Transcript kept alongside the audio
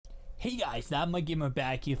Hey guys, Mike Gamer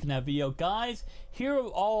back here for another video. Guys, here are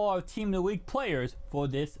all our Team of the Week players for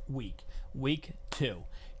this week, week 2.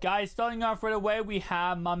 Guys, starting off right away, we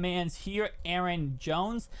have my man's here, Aaron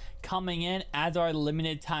Jones, coming in as our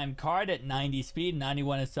limited time card at 90 speed,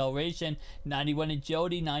 91 acceleration, 91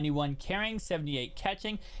 agility, 91 carrying, 78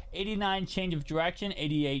 catching, 89 change of direction,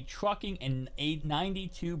 88 trucking, and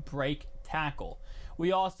 92 break tackle.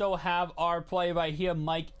 We also have our player right here,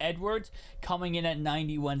 Mike Edwards, coming in at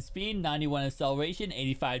 91 speed, 91 acceleration,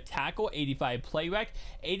 85 tackle, 85 play rec,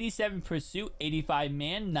 87 pursuit, 85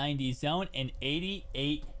 man, 90 zone, and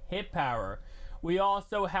 88 hit power. We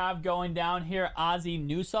also have going down here Ozzie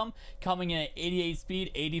Newsome coming in at 88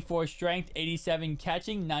 speed, 84 strength, 87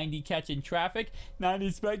 catching, 90 catch in traffic, 90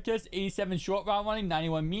 spec kiss, 87 short route running,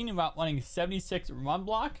 91 mean route running, 76 run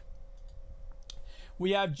block.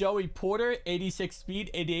 We have Joey Porter, 86 speed,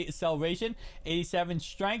 88 acceleration, 87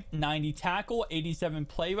 strength, 90 tackle, 87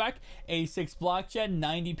 play rec, 86 block shed,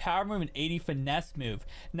 90 power move, and 80 finesse move.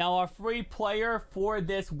 Now our free player for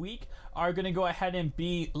this week are going to go ahead and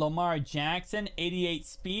be Lamar Jackson, 88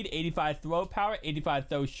 speed, 85 throw power, 85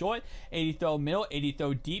 throw short, 80 throw middle, 80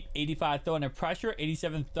 throw deep, 85 throw under pressure,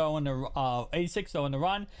 87 throw in the 86 throw in the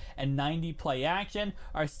run, and 90 play action.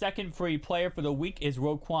 Our second free player for the week is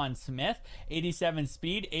Roquan Smith, 87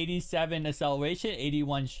 speed, 87 acceleration,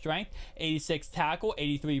 81 strength, 86 tackle,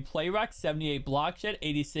 83 play rec, 78 block shed,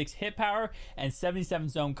 86 hit power, and 77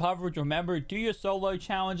 zone coverage. Remember, do your solo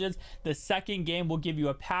challenges. The second game will give you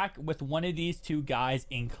a pack with one of these two guys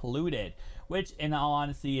included, which in all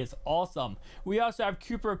honesty is awesome. We also have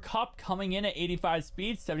Cooper Kupp coming in at 85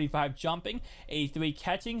 speed, 75 jumping, 83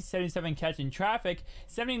 catching, 77 catch in traffic,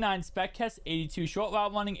 79 spec catch, 82 short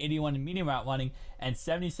route running, 81 medium route running, and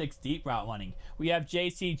 76 deep route running. We have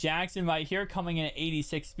JC Jackson right here coming in at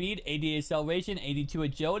 86 speed, 88 acceleration, 82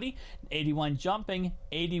 agility, 81 jumping,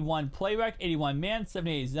 81 play rec, 81 man,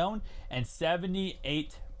 78 zone, and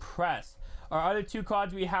 78 press. Our other two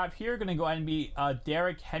cards we have here are going to go ahead and be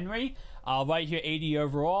Derrick Henry, right here 80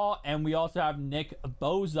 overall, and we also have Nick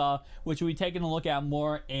Bosa, which we'll be taking a look at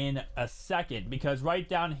more in a second, because right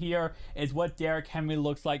down here is what Derrick Henry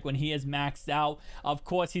looks like when he is maxed out. Of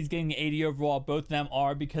course, he's getting 80 overall. Both of them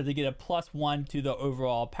are, because they get a +1 to the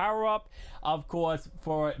overall power up, of course,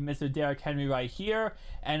 for Mr. Derrick Henry right here,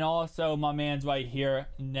 and also my man's right here,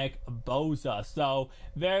 Nick Bosa. So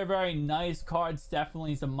very, very nice cards.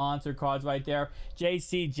 Definitely some monster cards right there.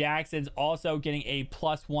 JC Jackson's also getting a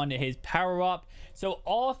 +1 to his power up. So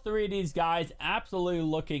all three of these guys absolutely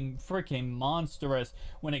looking freaking monstrous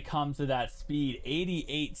when it comes to that speed.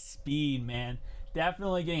 88 speed, man.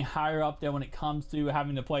 Definitely getting higher up there when it comes to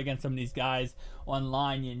having to play against some of these guys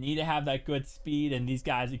online. You need to have that good speed, and these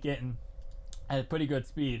guys are getting at a pretty good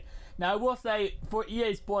speed. Now I will say, for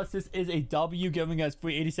EA Sports, this is a W, giving us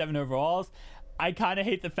free 87 overalls. I kind of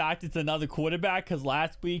hate the fact it's another quarterback, because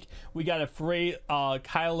last week we got a free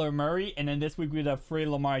Kyler Murray, and then this week we got a free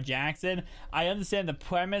Lamar Jackson. I understand the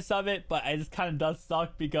premise of it, but it just kind of does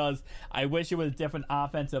suck, because I wish it was a different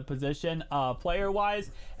offensive position player-wise.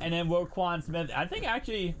 And then Roquan Smith, I think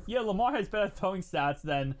actually, yeah, Lamar has better throwing stats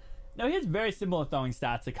than... No, he has very similar throwing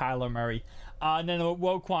stats to Kyler Murray. And then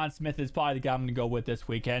Roquan Smith is probably the guy I'm going to go with this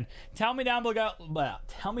weekend. Tell me down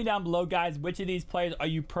below, guys, which of these players are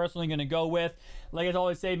you personally going to go with? Like I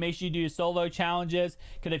always say, make sure you do your solo challenges,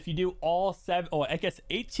 because if you do all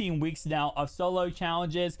 18 weeks now of solo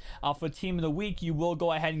challenges for Team of the Week, you will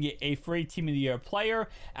go ahead and get a free Team of the Year player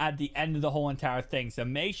at the end of the whole entire thing. So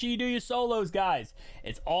make sure you do your solos, guys.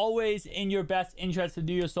 It's always in your best interest to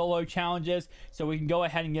do your solo challenges, so we can go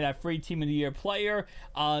ahead and get a free Team of the Year player.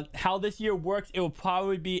 How this year works, it will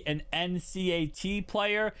probably be an NCAT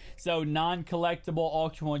player, so non-collectible,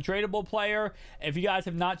 auctionable, and tradable player. If you guys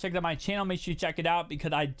have not checked out my channel, make sure you check it out,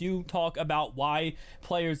 because I do talk about why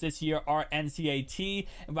players this year are NCAT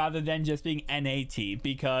rather than just being NAT,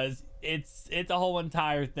 because it's a whole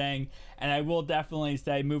entire thing. And I will definitely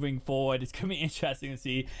say, moving forward, it's gonna be interesting to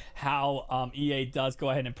see how EA does go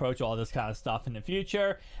ahead and approach all this kind of stuff in the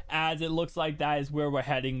future, as it looks like that is where we're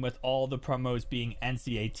heading, with all the promos being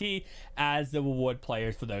NCAT as the reward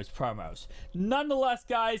players for those promos. Nonetheless,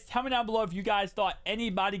 guys, tell me down below if you guys thought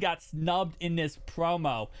anybody got snubbed in this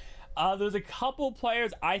promo. There's a couple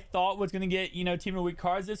players I thought was going to get, Team of the Week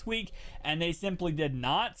cards this week, and they simply did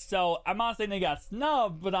not. So I'm not saying they got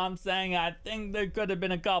snubbed, but I'm saying I think there could have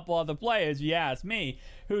been a couple other players, if you ask me,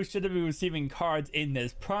 who should have been receiving cards in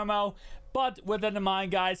this promo. But with that in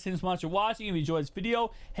mind, guys, thanks so much for watching. If you enjoyed this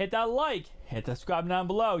video, hit that like, hit that subscribe down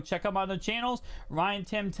below. Check out my other channels, Ryan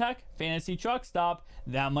Tim Tech, Fantasy Truck Stop,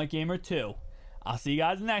 That Mike Gamer 2. I'll see you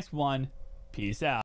guys in the next one. Peace out.